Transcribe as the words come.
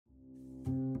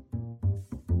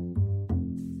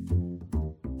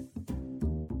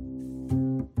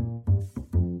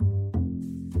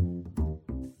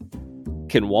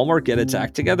can Walmart get its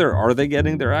act together? Are they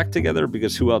getting their act together?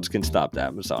 Because who else can stop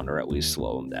Amazon or at least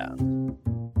slow them down?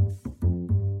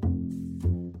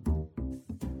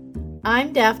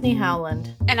 I'm Daphne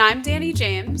Howland. And I'm Danny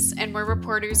James, and we're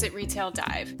reporters at Retail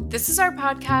Dive. This is our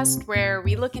podcast where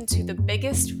we look into the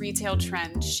biggest retail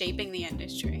trends shaping the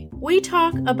industry. We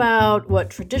talk about what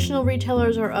traditional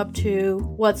retailers are up to,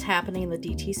 what's happening in the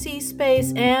DTC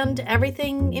space, and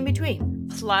everything in between.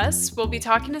 Plus, we'll be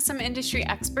talking to some industry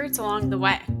experts along the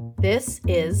way. This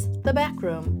is The Back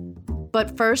Room.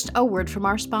 But first, a word from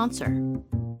our sponsor.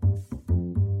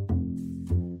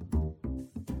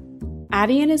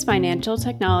 Adyen is financial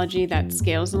technology that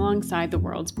scales alongside the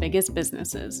world's biggest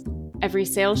businesses. Every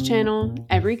sales channel,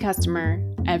 every customer,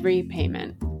 every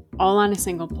payment, all on a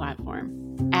single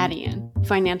platform. Adyen,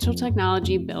 financial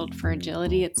technology built for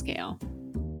agility at scale.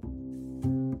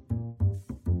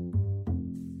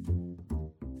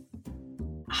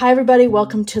 Hi, everybody.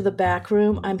 Welcome to The Back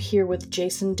Room. I'm here with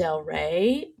Jason Del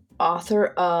Rey, author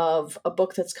of a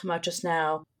book that's come out just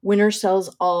now, Winner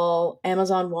Sells All,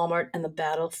 Amazon, Walmart, and the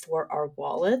Battle for Our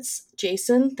Wallets.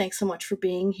 Jason, thanks so much for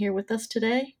being here with us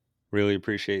today. Really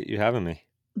appreciate you having me.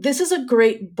 This is a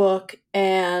great book,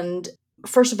 and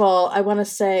first of all, I want to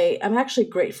say I'm actually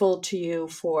grateful to you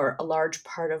for a large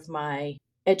part of my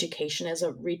education as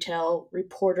a retail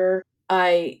reporter.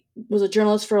 I was a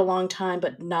journalist for a long time,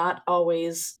 but not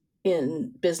always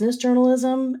in business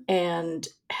journalism, and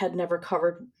had never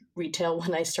covered retail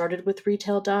when I started with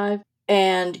Retail Dive.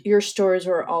 And your stories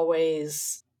were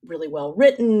always really well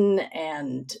written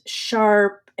and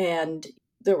sharp, and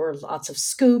there were lots of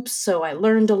scoops. So I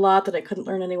learned a lot that I couldn't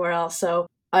learn anywhere else. So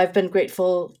I've been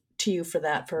grateful to you for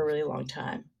that for a really long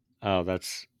time. Oh,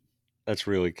 that's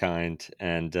really kind.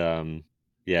 And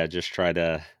just try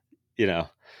to,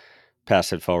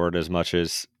 pass it forward as much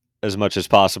as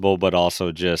possible, but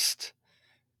also just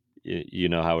you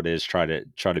know how it is. Try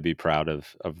to be proud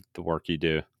of the work you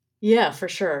do. Yeah, for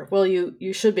sure. Well,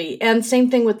 you should be. And same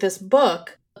thing with this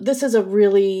book. This is a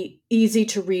really easy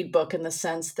to read book in the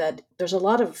sense that there's a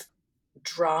lot of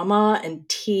drama and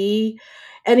tea.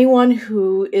 Anyone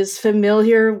who is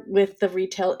familiar with the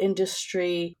retail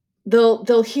industry,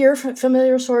 they'll hear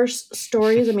familiar source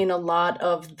stories. I mean, a lot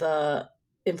of the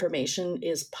information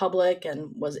is public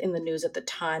and was in the news at the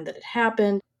time that it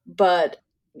happened, but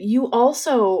you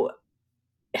also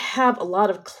have a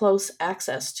lot of close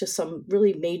access to some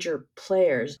really major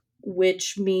players,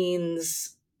 which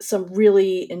means some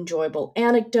really enjoyable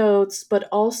anecdotes, but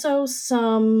also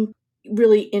some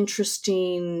really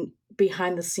interesting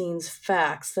behind the scenes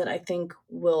facts that I think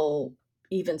will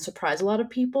even surprise a lot of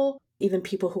people, even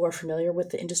people who are familiar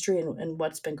with the industry and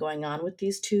what's been going on with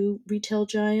these two retail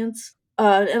giants.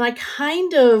 And I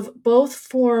kind of, both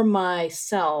for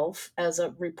myself as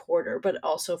a reporter, but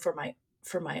also for my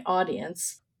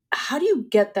audience, how do you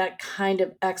get that kind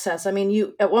of access? I mean,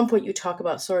 you at one point you talk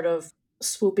about sort of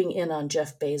swooping in on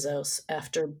Jeff Bezos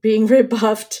after being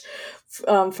rebuffed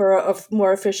for a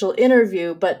more official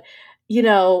interview, but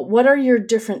what are your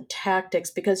different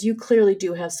tactics? Because you clearly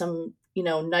do have some,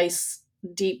 nice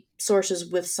deep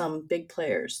sources with some big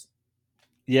players.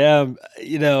 Yeah,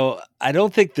 I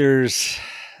don't think there's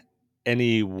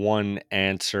any one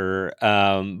answer,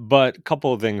 but a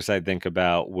couple of things I think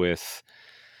about with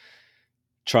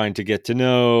trying to get to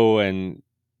know and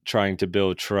trying to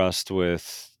build trust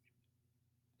with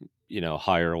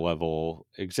higher level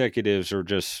executives or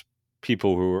just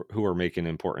people who are making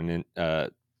important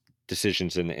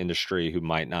decisions in the industry who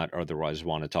might not otherwise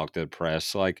want to talk to the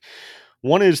press. Like,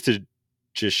 one is to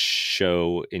just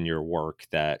show in your work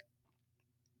that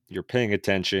you're paying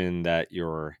attention, that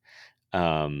you're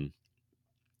um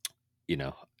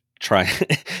try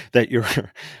that you're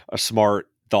a smart,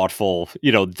 thoughtful,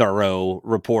 thorough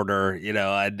reporter,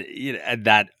 and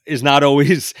that is not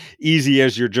always easy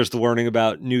as you're just learning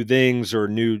about new things or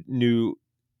new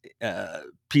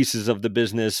pieces of the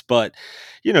business, but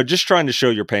just trying to show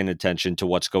you're paying attention to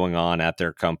what's going on at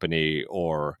their company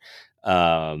or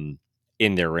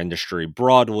in their industry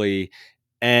broadly.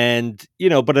 And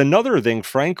but another thing,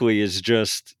 frankly, is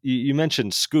just you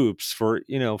mentioned scoops. For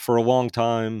a long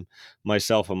time,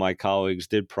 myself and my colleagues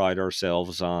did pride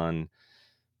ourselves on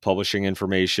publishing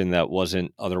information that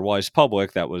wasn't otherwise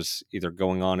public, that was either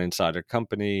going on inside a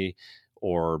company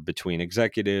or between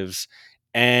executives.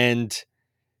 And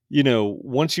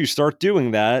once you start doing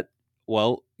that,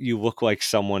 well, you look like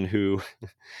someone who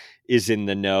is in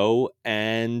the know.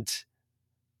 And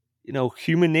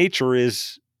human nature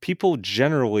is people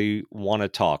generally want to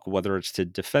talk, whether it's to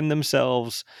defend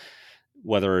themselves,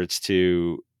 whether it's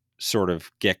to sort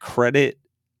of get credit,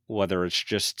 whether it's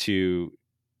just to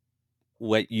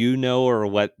let you know or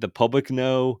let the public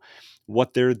know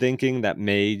what they're thinking that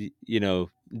may,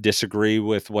 disagree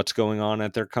with what's going on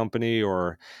at their company,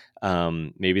 or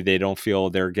maybe they don't feel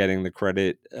they're getting the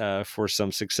credit for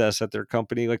some success at their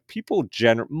company. Like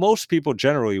most people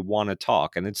generally want to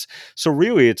talk, and it's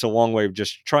a long way of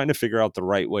just trying to figure out the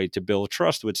right way to build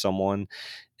trust with someone.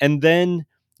 And then,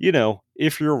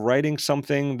 if you're writing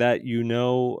something that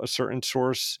a certain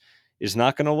source is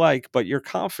not going to like, but you're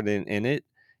confident in it,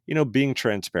 being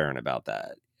transparent about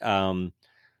that.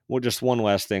 Well, just one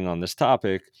last thing on this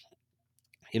topic.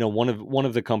 One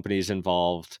of the companies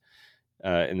involved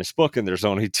in this book, and there's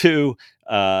only two.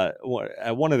 At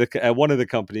one of the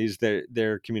companies,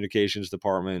 their communications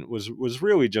department was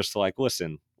really just like,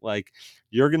 listen, like,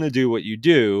 you're going to do what you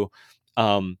do.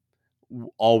 Um,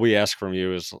 all we ask from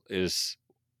you is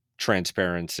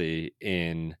transparency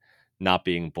in not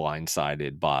being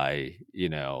blindsided by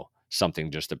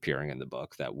something just appearing in the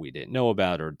book that we didn't know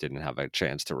about or didn't have a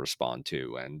chance to respond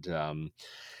to. And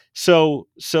so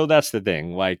that's the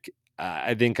thing. Like,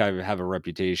 I think I have a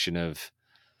reputation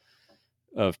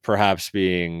of perhaps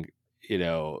being, you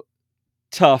know,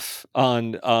 tough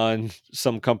on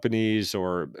some companies,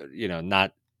 or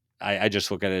not. I just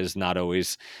look at it as not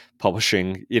always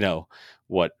publishing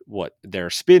what their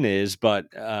spin is, but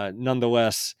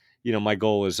nonetheless, my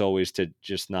goal is always to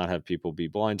just not have people be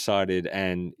blindsided.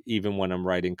 And even when I'm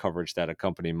writing coverage that a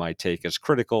company might take as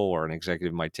critical, or an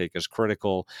executive might take as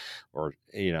critical, or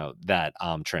that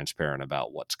I'm transparent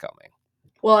about what's coming.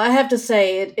 Well, I have to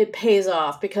say it pays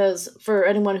off, because for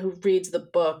anyone who reads the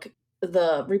book,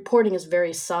 the reporting is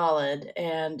very solid.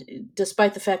 And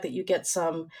despite the fact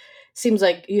that seems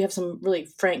like you have some really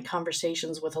frank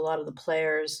conversations with a lot of the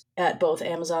players at both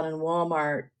Amazon and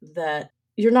Walmart, that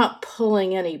you're not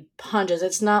pulling any punches.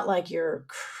 It's not like you're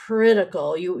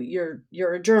critical. You're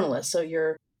a journalist, so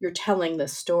you're telling the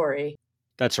story.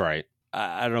 That's right.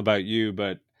 I don't know about you,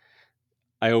 but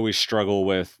I always struggle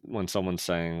with when someone's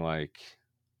saying, like,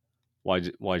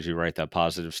 why'd you write that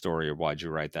positive story, or why'd you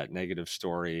write that negative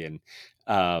story?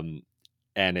 Um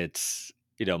and it's,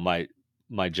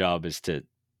 my job is to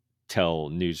tell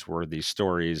newsworthy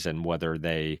stories, and whether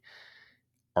they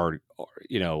are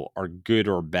good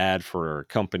or bad for a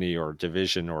company or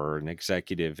division or an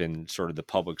executive in sort of the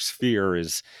public sphere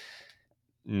is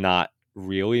not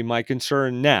really my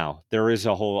concern. Now, there is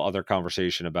a whole other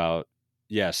conversation about,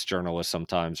 yes, journalists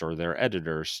sometimes, or their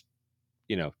editors,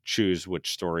 choose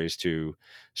which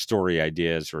story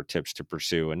ideas or tips to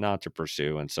pursue and not to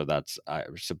pursue. And so that's, I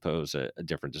suppose, a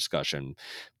different discussion.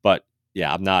 But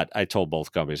yeah, I told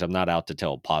both companies, I'm not out to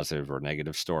tell a positive or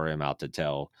negative story. I'm out to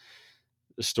tell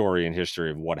the story and history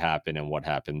of what happened, and what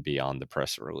happened beyond the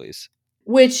press release.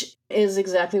 Which is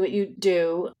exactly what you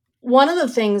do. One of the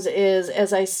things is,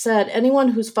 as I said, anyone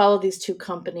who's followed these two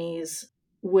companies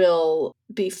will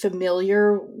be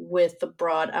familiar with the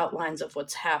broad outlines of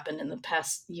what's happened in the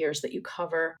past years that you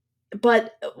cover.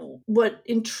 But what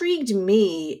intrigued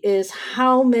me is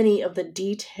how many of the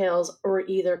details are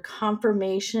either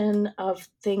confirmation of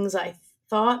things I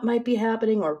thought might be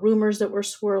happening, or rumors that were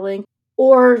swirling,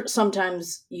 or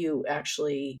sometimes you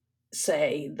actually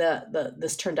say that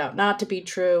this turned out not to be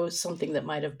true, something that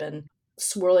might have been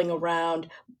swirling around.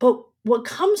 But what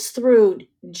comes through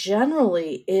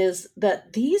generally is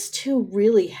that these two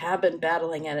really have been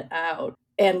battling it out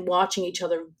and watching each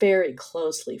other very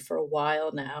closely for a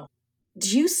while now.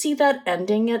 Do you see that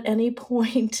ending at any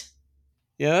point?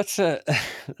 Yeah, that's a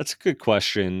that's a good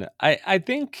question. I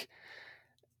think,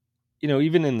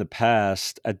 even in the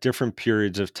past, at different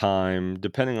periods of time,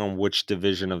 depending on which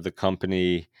division of the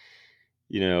company,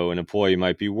 an employee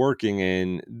might be working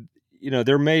in,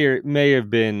 there may have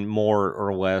been more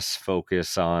or less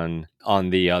focus on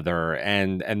the other,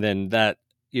 and then that,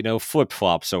 flip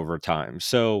flops over time.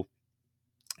 So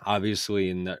obviously,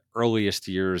 in the earliest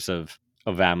years of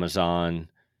Amazon,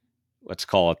 let's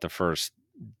call it the first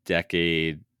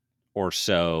decade or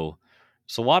so,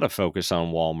 it's a lot of focus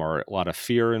on Walmart, a lot of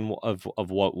fear of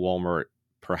what Walmart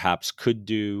perhaps could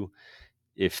do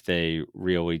if they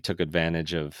really took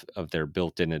advantage of their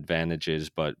built-in advantages,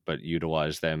 but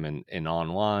utilize them in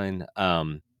online.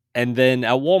 And then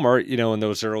at Walmart, in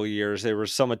those early years, there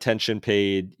was some attention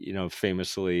paid,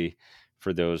 famously,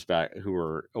 for those back who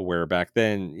were aware back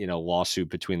then, lawsuit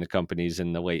between the companies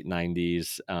in the late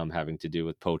 90s, having to do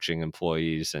with poaching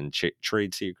employees and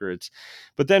trade secrets.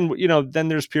 But then, then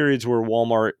there's periods where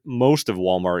most of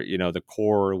Walmart, the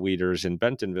core leaders in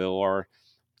Bentonville, are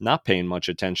not paying much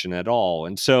attention at all.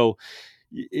 And so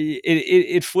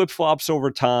it flip flops over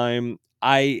time.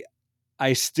 I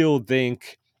still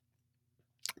think,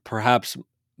 perhaps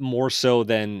more so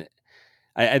than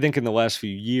I think in the last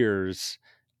few years,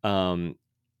 um,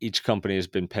 each company has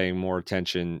been paying more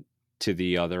attention to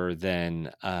the other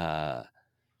than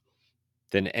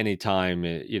any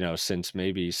time, since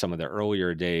maybe some of the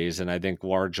earlier days. And I think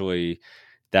largely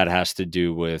that has to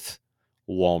do with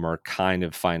Walmart kind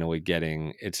of finally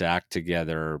getting its act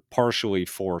together, partially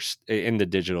forced in the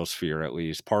digital sphere, at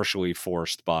least, partially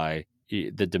forced by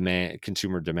the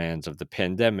consumer demands of the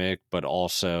pandemic, but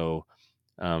also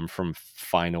from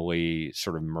finally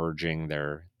sort of merging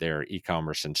their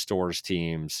e-commerce and stores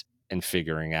teams and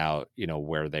figuring out,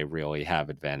 where they really have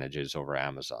advantages over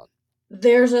Amazon.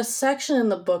 There's a section in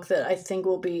the book that I think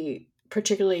will be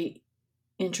particularly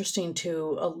interesting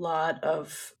to a lot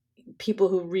of people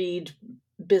who read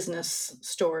business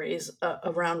stories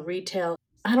around retail.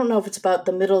 I don't know if it's about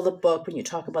the middle of the book when you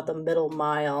talk about the middle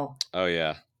mile. Oh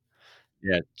yeah.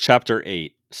 Yeah, chapter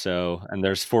 8. So, and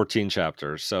there's 14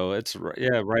 chapters. So it's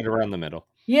yeah, right around the middle.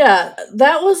 Yeah,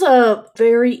 that was a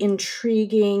very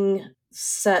intriguing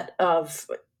set of,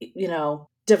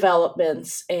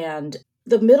 developments, and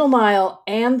the middle mile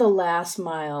and the last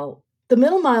mile. The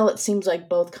middle mile, it seems like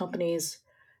both companies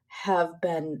have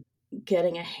been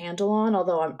getting a handle on,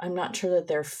 although I'm not sure that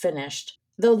they're finished.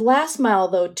 The last mile,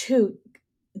 though, too,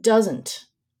 doesn't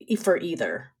for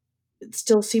either. It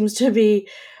still seems to be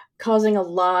causing a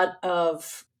lot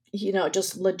of,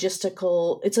 just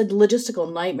logistical, it's a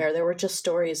logistical nightmare. There were just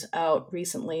stories out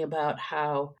recently about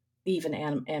how even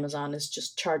Amazon is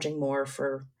just charging more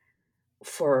for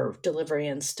delivery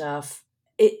and stuff.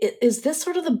 Is this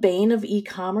sort of the bane of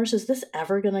e-commerce? Is this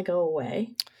ever going to go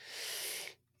away?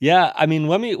 Yeah, I mean,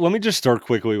 let me just start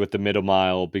quickly with the middle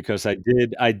mile because I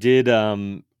did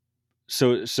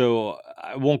so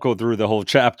I won't go through the whole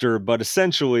chapter, but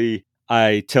essentially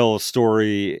I tell a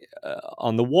story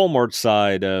on the Walmart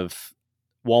side of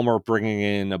Walmart bringing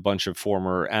in a bunch of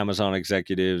former Amazon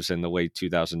executives in the late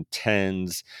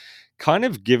 2010s, kind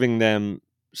of giving them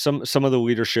some of the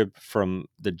leadership from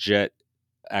the Jet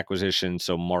acquisition.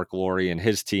 So Mark Laurie and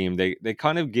his team, they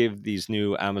kind of give these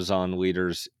new Amazon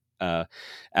leaders uh,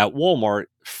 at Walmart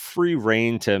free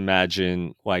reign to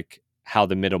imagine like how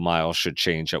the middle mile should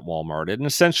change at Walmart. And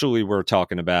essentially, we're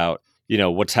talking about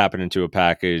what's happening to a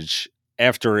package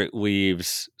after it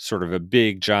leaves sort of a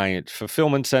big giant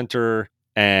fulfillment center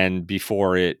and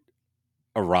before it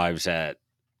arrives at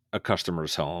a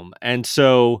customer's home. And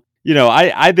so,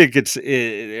 I think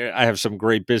I have some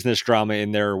great business drama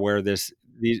in there where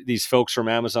these folks from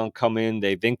Amazon come in,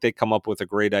 they think they come up with a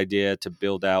great idea to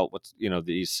build out what's,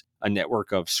 these a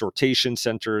network of sortation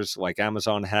centers like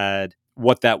Amazon had.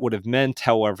 What that would have meant,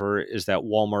 however, is that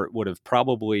Walmart would have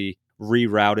probably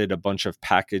rerouted a bunch of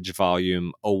package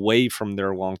volume away from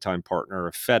their longtime partner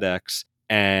of FedEx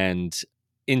and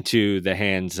into the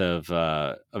hands of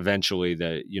eventually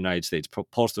the United States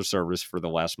Postal Service for the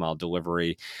last mile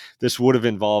delivery. This would have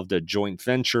involved a joint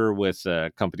venture with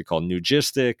a company called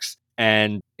Nugistics,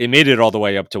 and it made it all the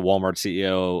way up to Walmart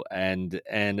CEO, and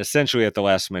essentially at the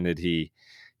last minute he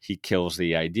kills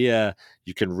the idea.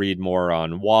 You can read more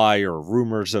on why or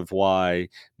rumors of why,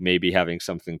 maybe having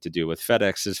something to do with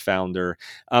FedEx's founder.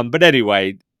 But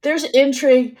anyway, There's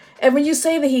intrigue, and when you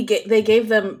say that they gave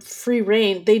them free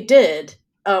reign, they did,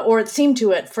 or it seemed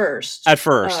to at first. at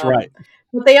first, right.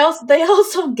 But they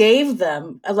also gave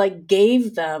them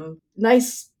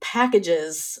nice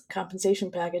packages,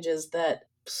 compensation packages that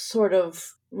sort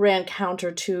of ran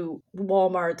counter to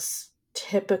Walmart's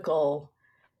typical,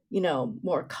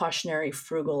 more cautionary,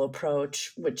 frugal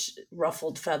approach, which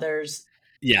ruffled feathers.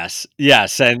 Yes,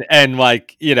 yes, and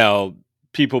like,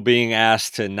 people being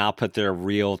asked to not put their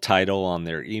real title on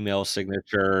their email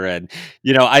signature, and,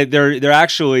 I they're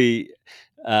actually,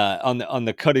 on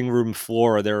the cutting room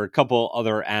floor, there are a couple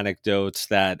other anecdotes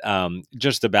that,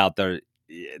 just about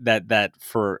that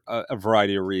for a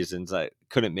variety of reasons, I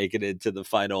couldn't make it into the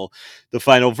final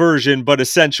version, but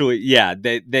essentially, yeah,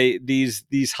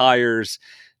 these hires,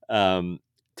 um,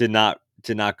 did not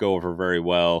go over very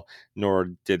well,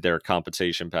 nor did their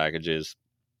compensation packages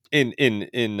in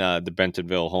the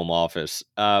Bentonville home office.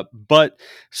 But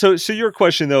so your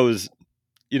question though is,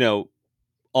 you know,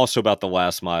 also about the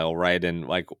last mile, right? And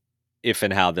like if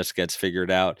and how this gets figured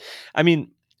out. I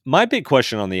mean, my big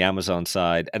question on the Amazon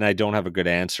side, and I don't have a good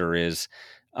answer, is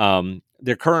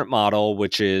their current model,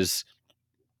 which is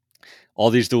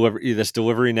all this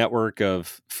delivery network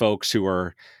of folks who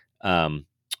are um,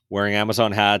 wearing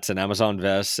Amazon hats and Amazon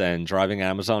vests and driving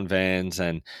Amazon vans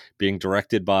and being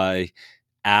directed by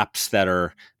apps that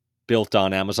are built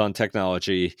on Amazon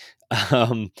technology,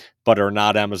 um, but are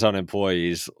not Amazon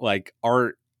employees. Like,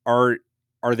 are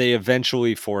are they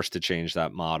eventually forced to change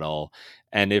that model?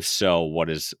 And if so, what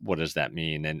does that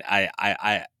mean? And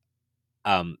I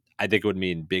think it would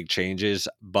mean big changes,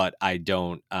 but I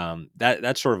don't.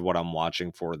 That's sort of what I'm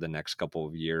watching for the next couple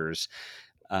of years.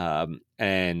 And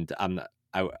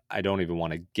I don't even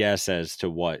want to guess as to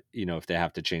what, if they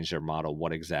have to change their model,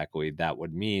 what exactly that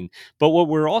would mean. But what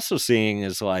we're also seeing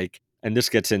is like, and this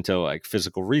gets into like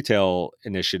physical retail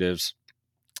initiatives,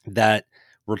 that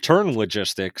return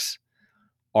logistics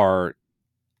are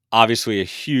obviously a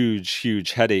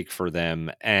huge headache for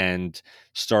them, and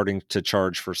starting to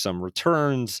charge for some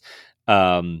returns.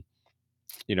 Um,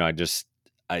 I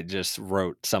just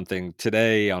wrote something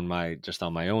today on my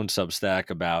own Substack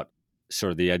about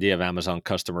sort of the idea of Amazon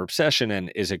customer obsession,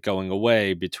 and is it going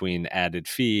away between added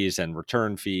fees and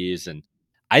return fees? And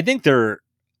I think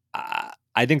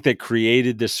I think they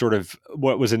created this sort of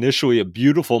what was initially a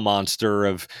beautiful monster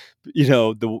of,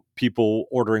 the people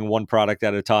ordering one product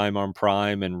at a time on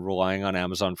Prime and relying on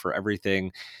Amazon for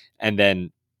everything, and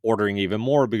then ordering even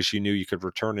more because you knew you could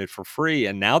return it for free.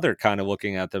 And now they're kind of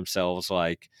looking at themselves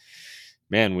like,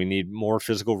 man, we need more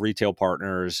physical retail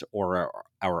partners or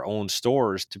our own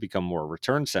stores to become more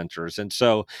return centers. And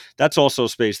so that's also a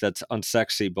space that's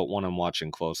unsexy, but one I'm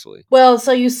watching closely. Well,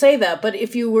 so you say that, but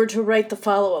if you were to write the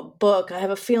follow-up book, I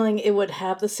have a feeling it would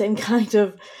have the same kind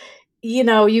of,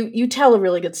 you tell a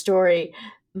really good story.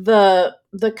 The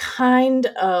kind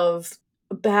of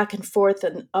back and forth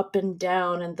and up and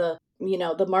down, and the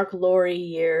Mark Laurie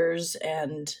years,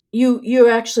 and you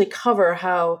actually cover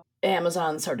how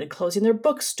Amazon started closing their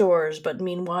bookstores, but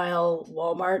meanwhile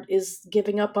Walmart is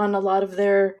giving up on a lot of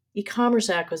their e-commerce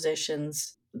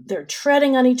acquisitions. They're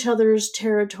treading on each other's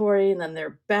territory, and then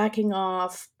they're backing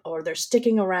off, or they're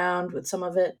sticking around with some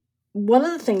of it. One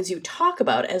of the things you talk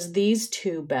about as these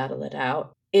two battle it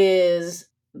out is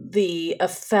the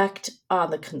effect on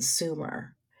the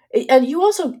consumer. And you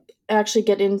also actually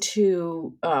get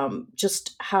into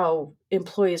just how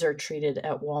employees are treated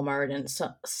at Walmart, and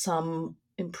some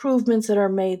improvements that are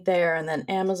made there. And then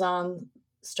Amazon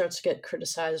starts to get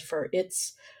criticized for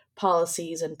its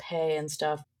policies and pay and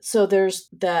stuff. So there's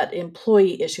that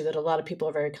employee issue that a lot of people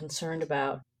are very concerned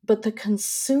about. But the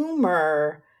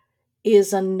consumer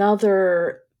is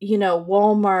another,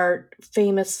 Walmart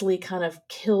famously kind of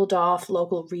killed off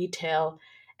local retail.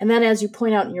 And then, as you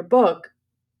point out in your book,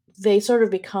 they sort of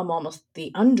become almost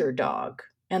the underdog.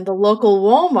 And the local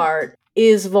Walmart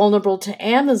is vulnerable to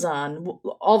Amazon.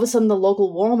 All of a sudden, the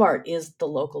local Walmart is the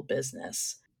local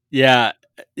business. Yeah.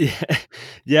 Yeah.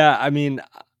 Yeah. I mean,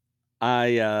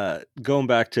 I going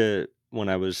back to when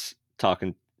I was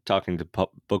talking to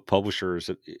book publishers,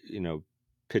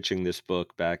 pitching this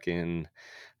book back in,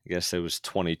 I guess it was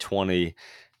 2020.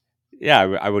 Yeah,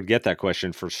 I would get that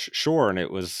question for sure, and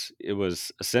it was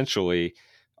essentially,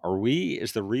 are we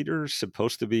as the readers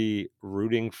supposed to be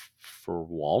rooting for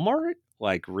Walmart?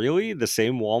 Like, really, the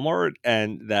same Walmart?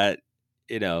 And that,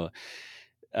 you know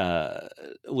uh,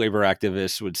 labor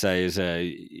activists would say is a,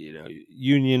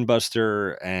 union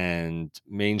buster and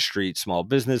Main Street small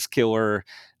business killer,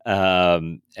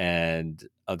 and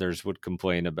others would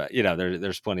complain about,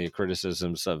 there's plenty of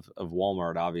criticisms of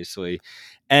Walmart, obviously.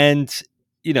 And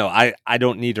I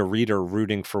don't need a reader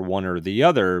rooting for one or the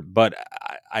other, but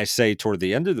I say toward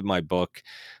the end of my book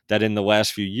that in the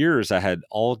last few years I had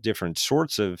all different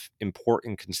sorts of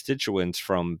important constituents,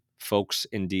 from folks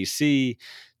in DC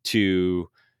to,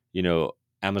 you know,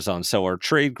 Amazon seller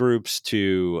trade groups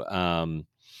to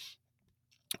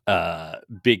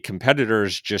big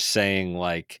competitors, just saying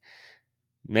like,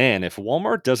 man, if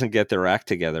Walmart doesn't get their act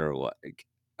together, like,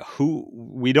 who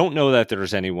we don't know that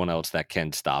there's anyone else that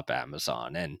can stop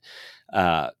Amazon. And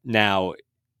now,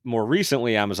 more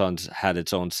recently, Amazon's had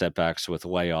its own setbacks with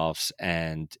layoffs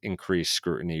and increased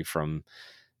scrutiny from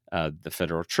the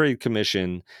Federal Trade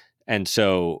Commission. And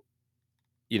so,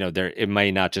 there, it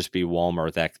may not just be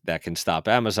Walmart that can stop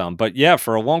Amazon, but yeah,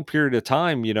 for a long period of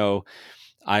time,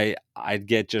 I'd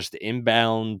get just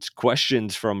inbound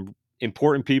questions from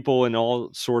important people in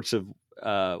all sorts of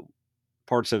uh,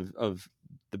 parts of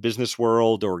the business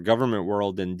world or government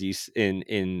world in DC,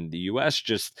 in the US,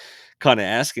 just kind of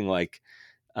asking like,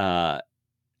 uh,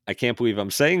 I can't believe I'm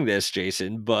saying this,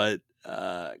 Jason, but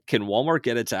can Walmart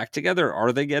get its act together?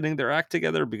 Are they getting their act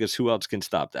together? Because who else can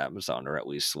stop Amazon, or at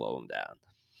least slow them down?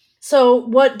 So,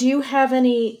 what do you have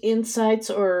any insights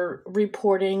or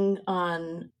reporting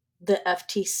on the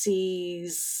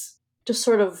FTC's, just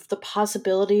sort of the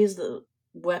possibilities, the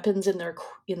weapons in their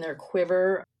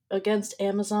quiver against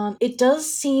Amazon? It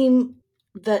does seem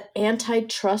that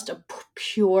antitrust, a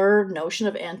pure notion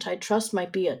of antitrust,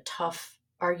 might be a tough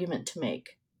argument to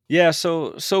make. Yeah,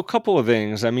 so a couple of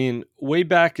things. I mean, way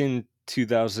back in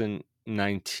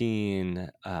 2019,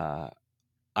 I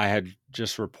had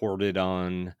just reported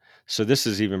on. So this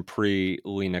is even pre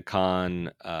Lena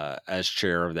Khan as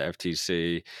chair of the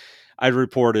FTC. I'd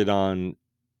reported on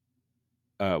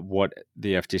what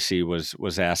the FTC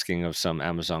was asking of some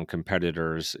Amazon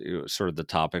competitors, sort of the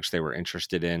topics they were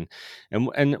interested in,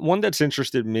 and one that's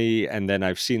interested me, and then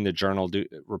I've seen the journal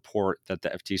report that the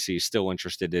FTC is still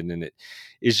interested in it,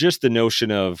 is just the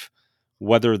notion of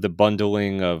whether the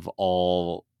bundling of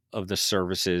all of the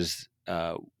services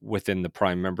within the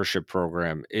Prime membership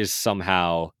program is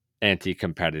somehow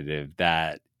anti-competitive.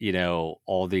 That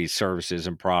all these services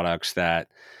and products that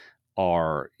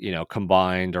are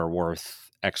combined are worth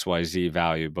XYZ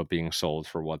value but being sold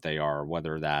for what they are,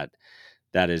 whether that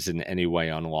is in any way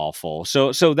unlawful.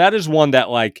 So that is one that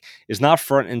like is not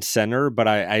front and center, but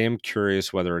I am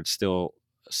curious whether it's still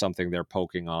something they're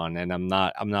poking on, and I'm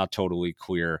not totally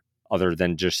clear other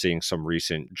than just seeing some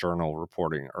recent journal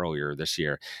reporting earlier this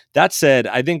year. That said,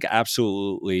 I think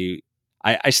absolutely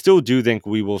I still do think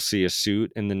we will see a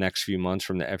suit in the next few months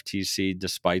from the FTC,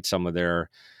 despite some of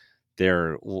their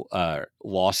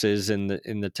losses in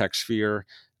the tech sphere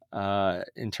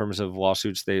in terms of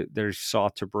lawsuits they're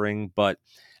sought to bring. But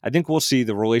I think we'll see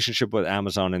the relationship with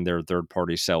Amazon and their third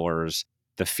party sellers,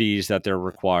 the fees that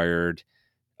they're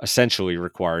essentially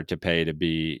required to pay to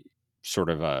be sort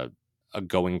of a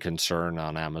going concern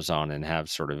on Amazon and have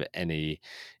sort of any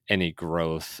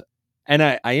growth. And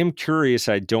I am curious,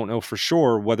 I don't know for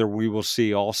sure whether we will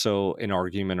see also an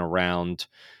argument around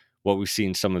what we've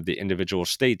seen some of the individual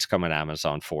states come at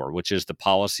Amazon for, which is the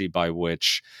policy by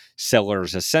which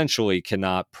sellers essentially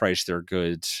cannot price their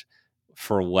goods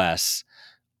for less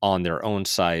on their own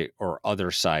site or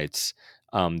other sites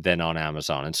than on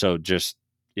Amazon. And so just,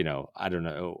 I don't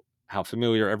know how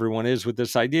familiar everyone is with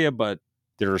this idea, but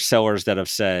there are sellers that have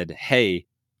said, hey,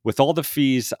 with all the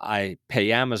fees I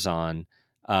pay Amazon,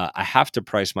 I have to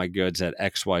price my goods at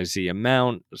XYZ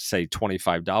amount, say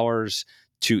 $25,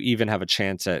 to even have a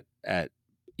chance at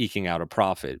eking out a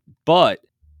profit. But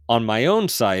on my own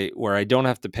site, where I don't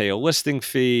have to pay a listing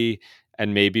fee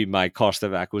and maybe my cost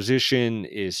of acquisition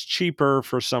is cheaper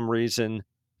for some reason,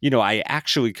 I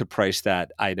actually could price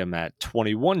that item at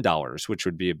 $21, which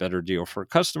would be a better deal for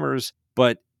customers.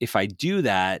 But if I do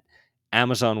that,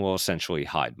 Amazon will essentially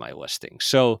hide my listing.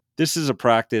 So this is a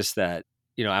practice that,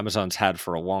 Amazon's had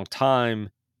for a long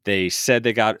time. They said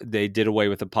they did away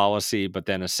with the policy, but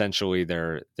then essentially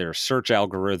their search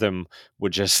algorithm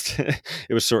would just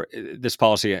this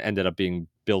policy ended up being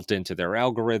built into their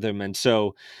algorithm. And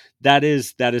so that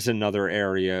is another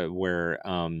area where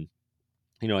I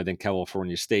think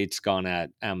California State's gone at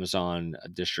Amazon,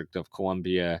 District of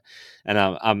Columbia, and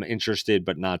I'm interested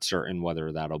but not certain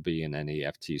whether that'll be in any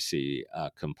FTC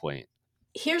complaint.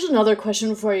 Here's another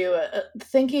question for you.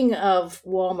 Thinking of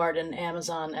Walmart and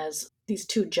Amazon as these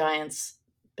two giants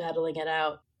battling it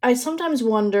out, I sometimes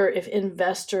wonder if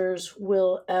investors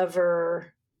will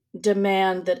ever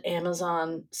demand that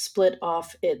Amazon split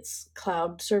off its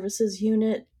cloud services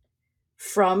unit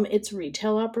from its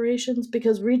retail operations,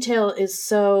 because retail is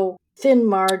so thin Yeah.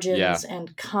 margins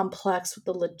and complex with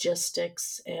the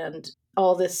logistics and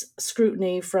all this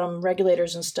scrutiny from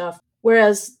regulators and stuff.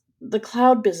 Whereas the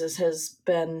cloud business has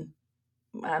been,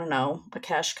 I don't know, a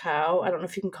cash cow. I don't know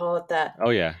if you can call it that.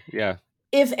 Oh yeah. Yeah.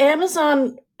 If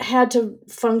Amazon had to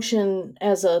function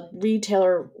as a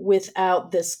retailer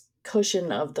without this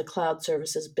cushion of the cloud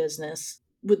services business,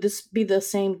 would this be the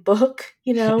same book,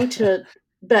 to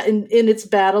but in its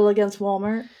battle against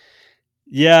Walmart?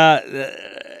 Yeah,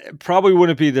 probably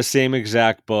wouldn't be the same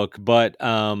exact book, but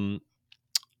I've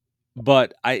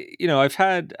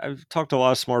talked to a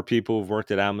lot of smart people who've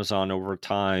worked at Amazon over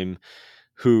time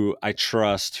who I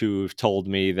trust, who've told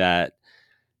me that,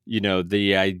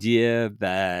 the idea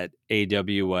that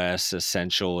AWS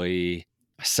essentially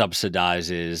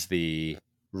subsidizes the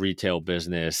retail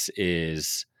business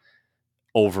is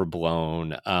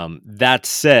overblown. That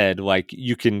said, like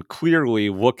you can clearly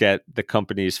look at the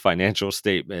company's financial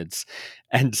statements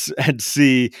and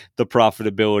see the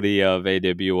profitability of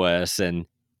AWS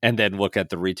and then look at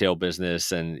the retail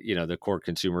business and the core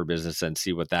consumer business and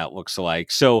see what that looks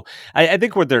like. So I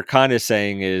think what they're kind of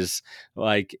saying is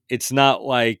like it's not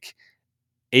like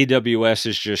AWS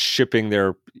is just shipping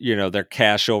their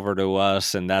cash over to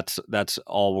us, and that's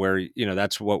all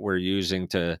that's what we're using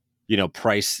to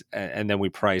price, and then we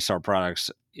price our products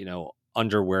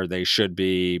under where they should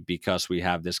be because we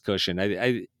have this cushion.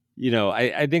 I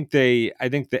think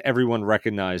that everyone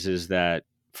recognizes that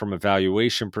from a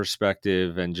valuation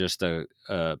perspective and just a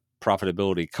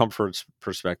profitability comforts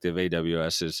perspective,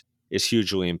 AWS is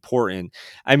hugely important.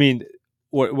 I mean,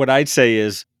 what I'd say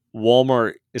is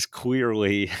Walmart is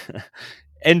clearly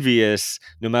envious,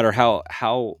 no matter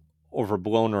how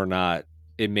overblown or not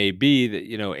it may be, that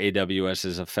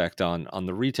AWS's effect on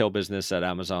the retail business at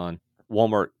Amazon.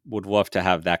 Walmart would love to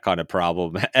have that kind of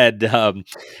problem, and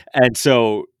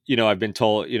so I've been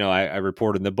told, I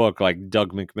report in the book, like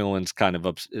Doug McMillan's kind of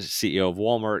CEO of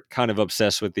Walmart, kind of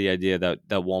obsessed with the idea that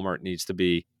Walmart needs to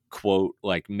be, quote,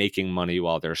 like making money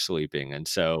while they're sleeping, and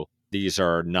so these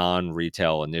are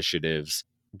non-retail initiatives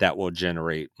that will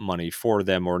generate money for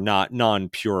them, or not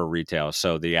non-pure retail.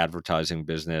 So the advertising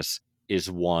business is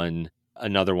one.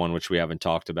 Another one, which we haven't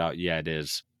talked about yet,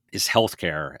 is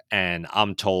healthcare. And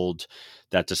I'm told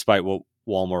that despite what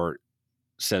Walmart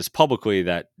says publicly,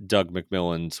 that Doug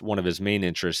McMillan's one of his main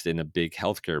interests in a big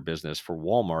healthcare business for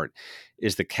Walmart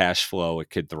is the cash flow it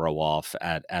could throw off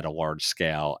at a large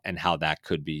scale, and how that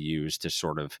could be used to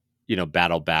sort of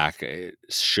battle back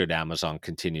should Amazon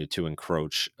continue to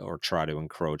encroach or try to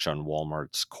encroach on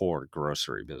Walmart's core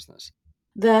grocery business.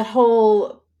 That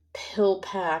whole pill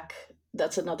pack,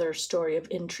 that's another story of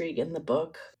intrigue in the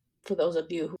book, for those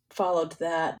of you who followed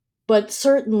that. But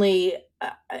certainly,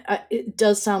 it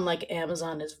does sound like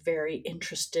Amazon is very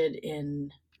interested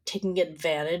in taking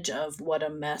advantage of what a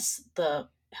mess the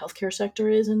healthcare sector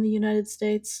is in the United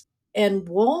States. And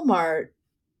Walmart,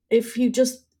 if you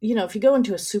just, if you go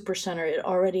into a super center, it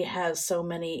already has so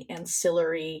many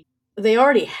ancillary, they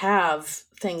already have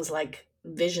things like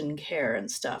vision care and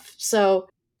stuff. So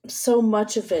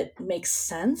much of it makes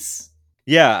sense.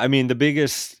 Yeah, I mean, the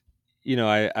biggest,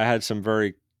 I had some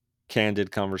very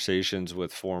candid conversations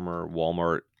with former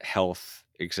Walmart health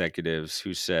executives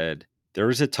who said there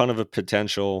is a ton of a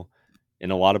potential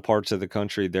in a lot of parts of the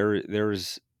country.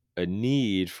 There's a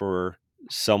need for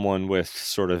someone with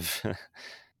sort of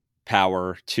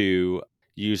power to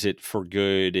use it for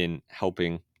good in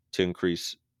helping to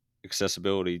increase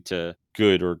accessibility to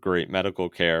good or great medical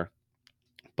care.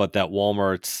 But that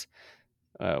Walmart's,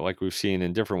 like we've seen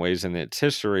in different ways in its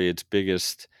history, its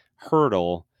biggest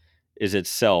hurdle is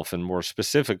itself. And more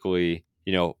specifically,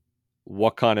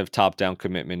 what kind of top down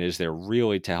commitment is there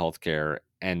really to healthcare?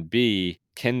 And B,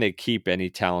 can they keep any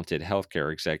talented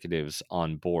healthcare executives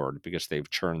on board? Because they've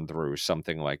churned through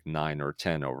something like 9 or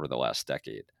 10 over the last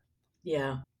decade.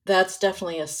 Yeah, that's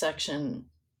definitely a section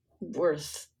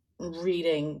worth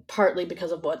reading, partly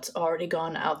because of what's already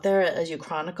gone out there as you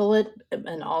chronicle it,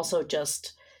 and also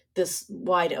just this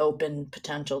wide open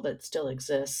potential that still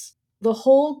exists. The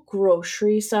whole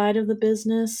grocery side of the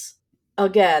business,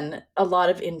 again, a lot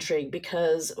of intrigue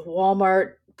because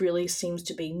Walmart really seems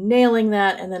to be nailing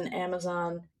that, and then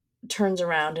Amazon turns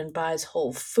around and buys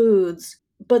Whole Foods.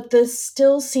 But this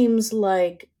still seems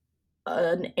like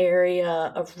an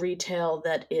area of retail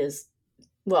that is,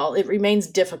 well, it remains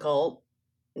difficult,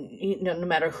 no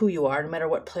matter who you are, no matter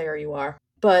what player you are,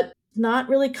 but not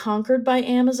really conquered by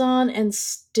Amazon and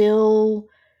still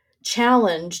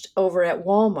challenged over at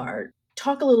Walmart.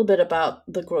 Talk a little bit about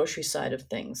the grocery side of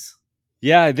things.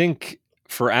 Yeah, I think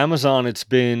for Amazon, it's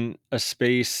been a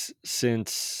space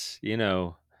since,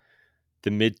 the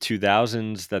mid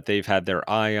 2000s that they've had their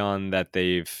eye on, that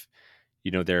they've,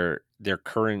 their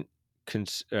current,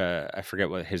 I forget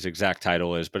what his exact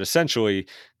title is, but essentially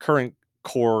current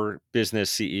core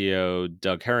business CEO,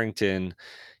 Doug Harrington,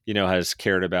 has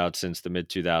cared about since the mid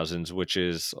 2000s, which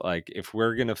is like, if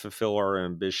we're going to fulfill our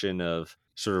ambition of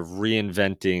sort of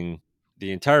reinventing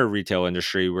the entire retail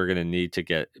industry, we're going to need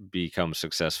to become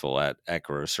successful at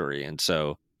grocery. And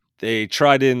so they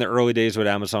tried it in the early days with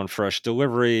Amazon Fresh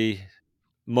Delivery,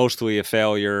 mostly a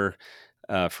failure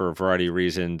for a variety of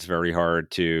reasons. Very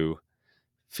hard to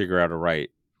figure out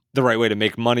the right way to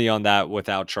make money on that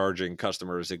without charging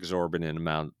customers exorbitant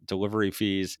amount delivery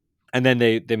fees. And then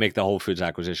they make the Whole Foods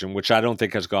acquisition, which I don't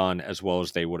think has gone as well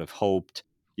as they would have hoped.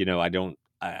 I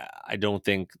don't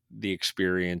think the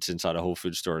experience inside a Whole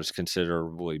Food store is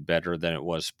considerably better than it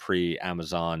was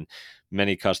pre-Amazon.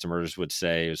 Many customers would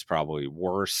say it was probably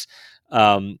worse.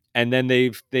 And then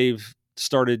they've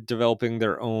started developing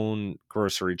their own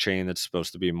grocery chain that's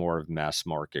supposed to be more of mass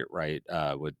market, right?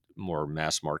 With more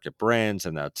mass market brands,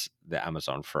 and that's the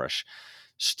Amazon Fresh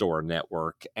store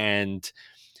network. And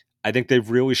I think they've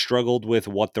really struggled with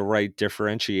what the right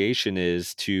differentiation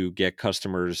is to get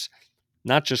customers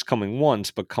not just coming once,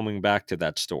 but coming back to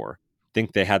that store. I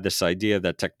think they had this idea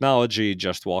that technology,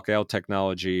 just walk out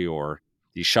technology, or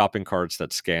these shopping carts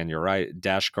that scan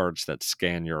dash carts that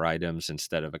scan your items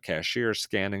instead of a cashier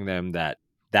scanning them, that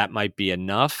might be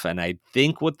enough. And I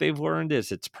think what they've learned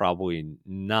is it's probably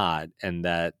not, and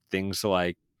that things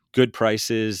like good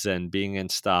prices and being in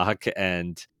stock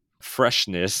and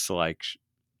freshness, like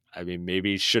I mean,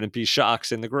 maybe shouldn't be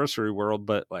shocks in the grocery world,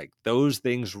 but like those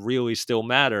things really still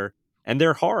matter and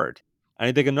they're hard. And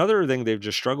I think another thing they've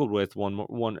just struggled with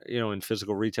one, in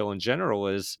physical retail in general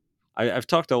is I've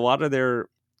talked to a lot of their,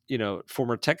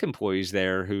 former tech employees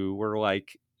there who were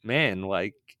like, man,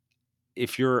 like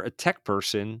if you're a tech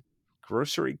person,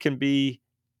 grocery can be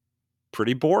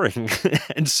pretty boring.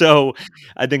 And so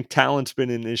I think talent's been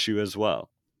an issue as well.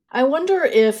 I wonder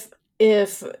if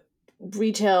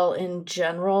retail in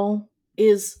general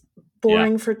is Yeah.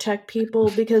 boring for tech people,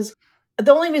 because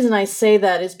the only reason I say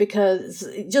that is because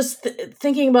just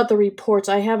thinking about the reports,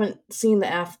 I haven't seen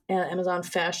the Amazon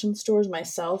fashion stores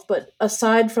myself, but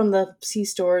aside from the C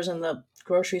stores and the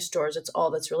grocery stores, it's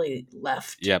all that's really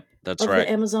left Yep, that's of the right.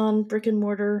 Amazon brick and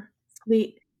mortar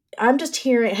fleet. I'm just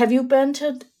hearing, have you been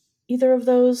to either of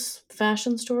those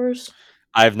fashion stores?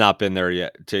 I have not been there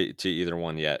yet to either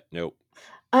one yet. Nope.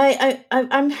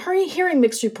 I'm hearing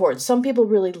mixed reports. Some people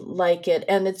really like it,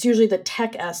 and it's usually the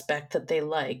tech aspect that they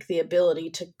like, the ability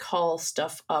to call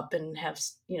stuff up and have,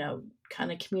 kind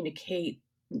of communicate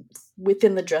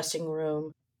within the dressing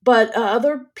room. But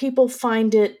other people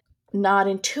find it not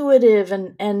intuitive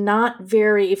and not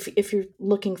very, if you're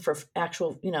looking for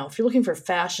actual, if you're looking for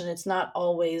fashion, it's not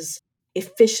always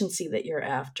efficiency that you're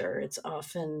after. It's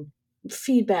often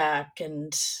feedback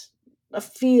and a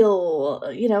feel,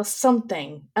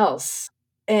 something else.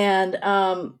 And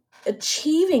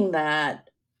achieving that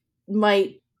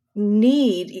might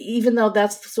need, even though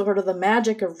that's sort of the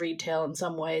magic of retail in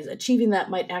some ways, achieving that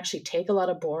might actually take a lot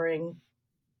of boring,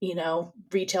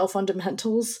 retail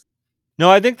fundamentals. No,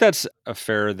 I think that's a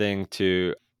fair thing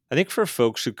to I think for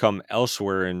folks who come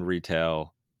elsewhere in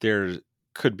retail, there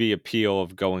could be appeal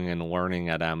of going and learning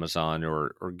at Amazon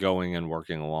or going and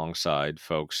working alongside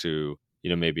folks who,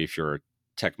 maybe if you're a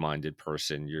tech-minded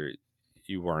person,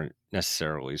 you weren't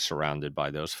necessarily surrounded by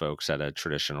those folks at a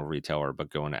traditional retailer, but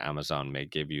going to Amazon may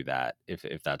give you that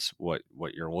if that's what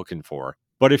you're looking for.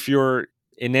 But if you're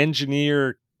an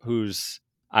engineer who's,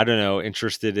 I don't know,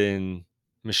 interested in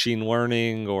machine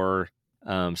learning or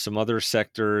some other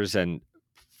sectors. And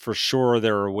for sure,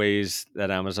 there are ways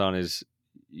that Amazon is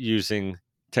using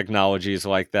technologies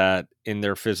like that in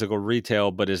their physical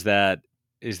retail. But is that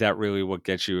really what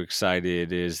gets you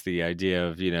excited? Is the idea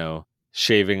of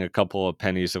shaving a couple of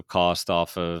pennies of cost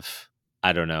off of,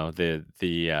 I don't know, the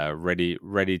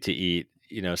ready to eat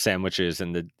sandwiches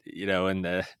and in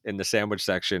the sandwich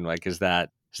section? Like, is that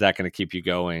going to keep you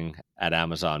going at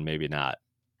Amazon? Maybe not.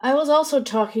 I was also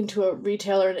talking to a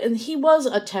retailer, and he was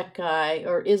a tech guy,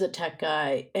 or is a tech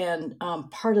guy, and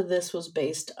part of this was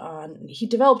based on, he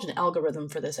developed an algorithm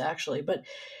for this actually, but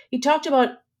he talked about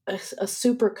a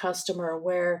super customer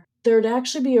where there'd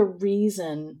actually be a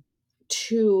reason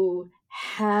to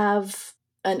have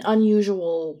an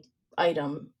unusual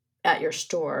item at your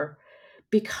store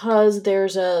because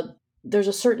there's a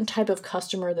certain type of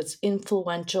customer that's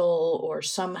influential or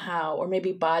somehow, or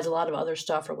maybe buys a lot of other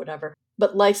stuff or whatever,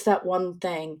 but likes that one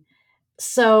thing.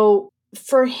 So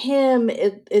for him,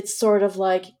 it's sort of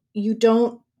like you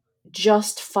don't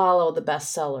just follow the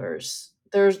bestsellers.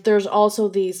 There's also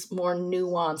these more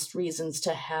nuanced reasons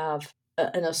to have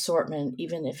an assortment,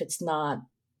 even if it's not.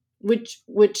 Which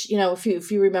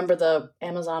if you remember, the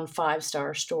Amazon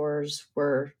 5-star stores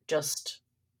were just,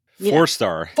 4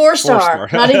 star. 4-star, 4 star.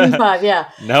 not even 5. Yeah,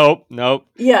 Nope, nope.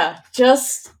 yeah,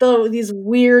 just these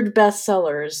weird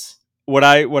bestsellers. What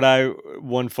I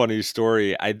one funny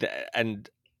story,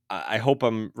 I hope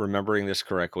I'm remembering this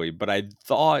correctly, but I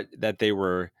thought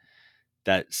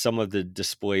that some of the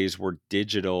displays were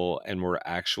digital and were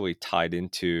actually tied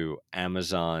into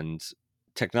Amazon's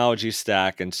technology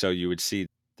stack. And so you would see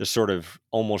the sort of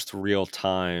almost real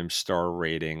time star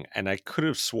rating. And I could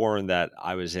have sworn that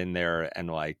I was in there and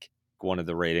like one of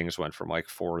the ratings went from like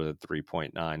 4 to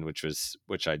 3.9,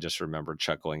 which I just remember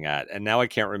chuckling at. And now I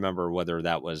can't remember whether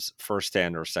that was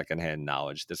firsthand or secondhand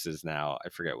knowledge. This is now, I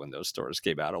forget when those stores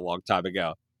came out a long time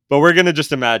ago. But we're going to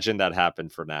just imagine that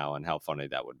happened for now and how funny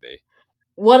that would be.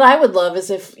 What I would love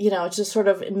is if, it's just sort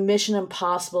of Mission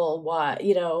Impossible, why,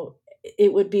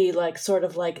 it would be like sort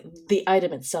of like the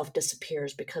item itself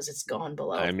disappears because it's gone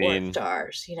below I 4 mean,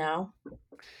 stars.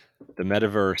 the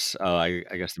metaverse,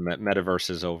 I guess the metaverse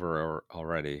is over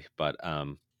already, but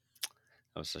that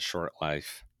was a short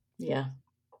life. Yeah.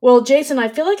 Well, Jason, I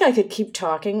feel like I could keep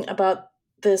talking about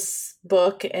this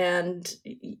book and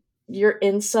your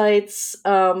insights.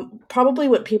 Probably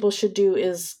what people should do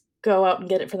is go out and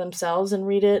get it for themselves and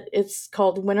read it. It's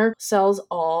called Winner Sells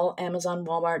All: Amazon,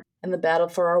 Walmart, and the Battle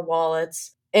for Our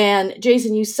Wallets. And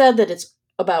Jason, you said that it's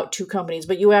about 2 companies,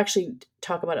 but you actually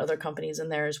talk about other companies in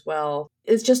there as well.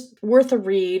 It's just worth a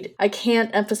read. I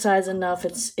can't emphasize enough.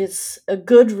 It's a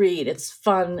good read. It's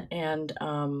fun, and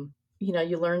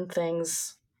you learn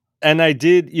things. And I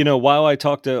did, while I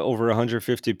talked to over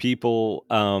 150 people,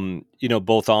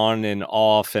 both on and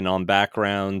off and on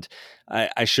background,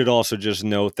 I should also just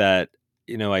note that,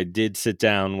 I did sit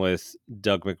down with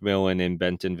Doug McMillon in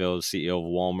Bentonville, CEO of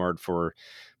Walmart, for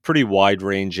pretty wide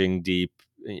ranging, deep,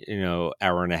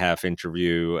 hour and a half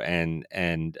interview,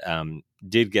 and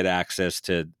did get access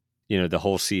to, the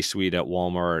whole C-suite at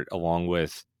Walmart, along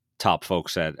with top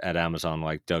folks at Amazon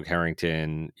like Doug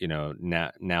Harrington,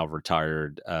 now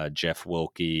retired Jeff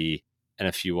Wilke, and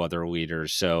a few other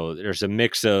leaders. So there's a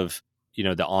mix of,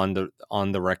 the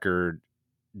on the record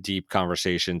deep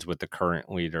conversations with the current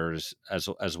leaders,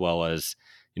 as well as,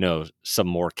 some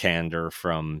more candor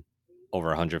from over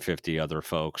 150 other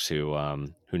folks who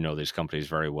know these companies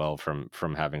very well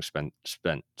from having spent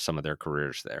some of their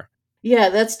careers there. Yeah,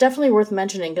 that's definitely worth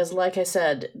mentioning because, like I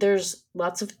said, there's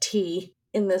lots of tea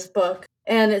in this book,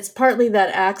 and it's partly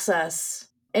that access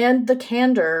and the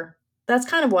candor. That's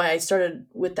kind of why I started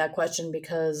with that question,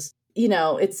 because,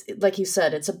 it's like you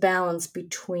said, it's a balance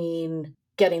between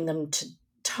getting them to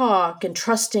talk and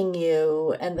trusting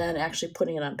you, and then actually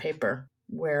putting it on paper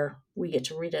where we get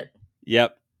to read it.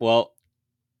 Yep. Well,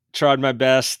 tried my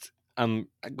best. I'm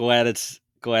glad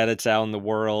it's out in the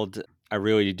world. I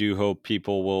really do hope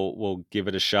people will give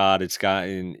it a shot. It's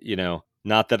gotten,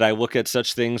 not that I look at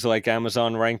such things like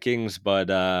Amazon rankings,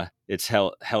 but it's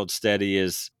held steady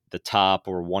as the top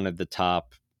or one of the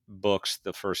top books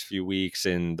the first few weeks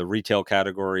in the retail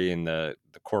category, in the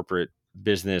corporate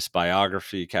business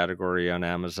biography category on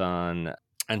Amazon,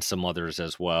 and some others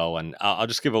as well. And I'll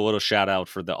just give a little shout out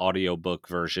for the audiobook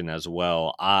version as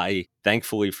well.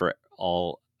 Thankfully for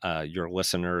all your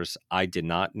listeners, I did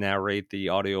not narrate the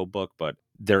audiobook, but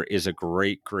there is a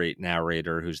great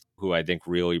narrator who I think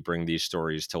really bring these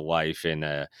stories to life in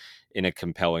a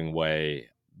compelling way,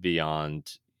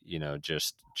 beyond,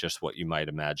 just what you might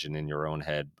imagine in your own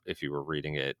head if you were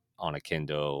reading it on a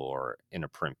Kindle or in a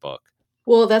print book.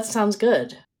 Well, that sounds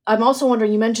good. I'm also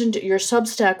wondering, you mentioned your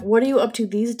Substack. What are you up to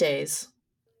these days?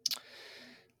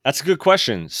 That's a good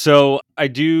question. So I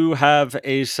do have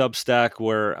a Substack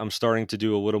where I'm starting to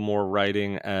do a little more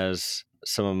writing as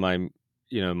some of my,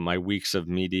 my weeks of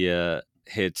media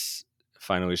hits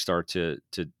finally start to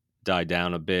die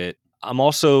down a bit. I'm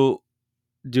also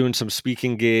doing some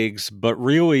speaking gigs, but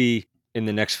really in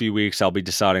the next few weeks, I'll be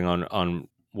deciding on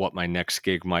what my next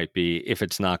gig might be if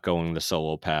it's not going the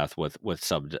solo path with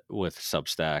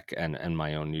Substack and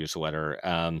my own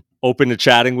newsletter. Open to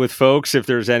chatting with folks if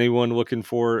there's anyone looking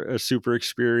for a super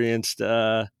experienced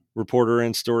reporter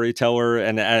and storyteller.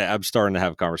 And I'm starting to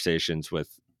have conversations with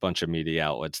a bunch of media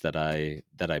outlets that I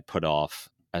put off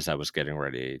as I was getting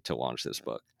ready to launch this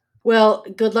book. Well,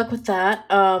 good luck with that.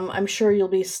 I'm sure you'll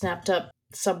be snapped up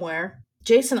somewhere.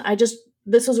 Jason,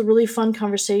 this was a really fun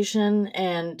conversation,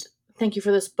 and thank you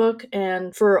for this book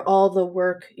and for all the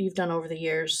work you've done over the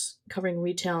years covering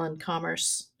retail and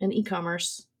commerce and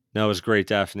e-commerce. No, it was great,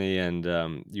 Daphne,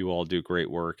 and you all do great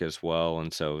work as well.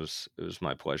 And so it was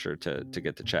my pleasure to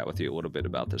get to chat with you a little bit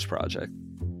about this project.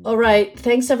 All right.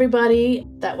 Thanks, everybody.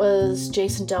 That was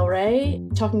Jason Del Rey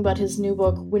talking about his new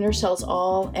book, Winner Sells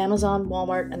All, Amazon,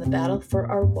 Walmart, and the Battle for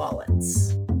Our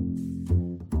Wallets.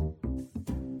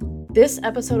 This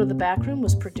episode of The Backroom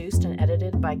was produced and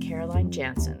edited by Caroline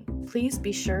Jansen. Please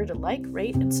be sure to like,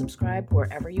 rate, and subscribe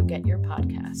wherever you get your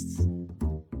podcasts.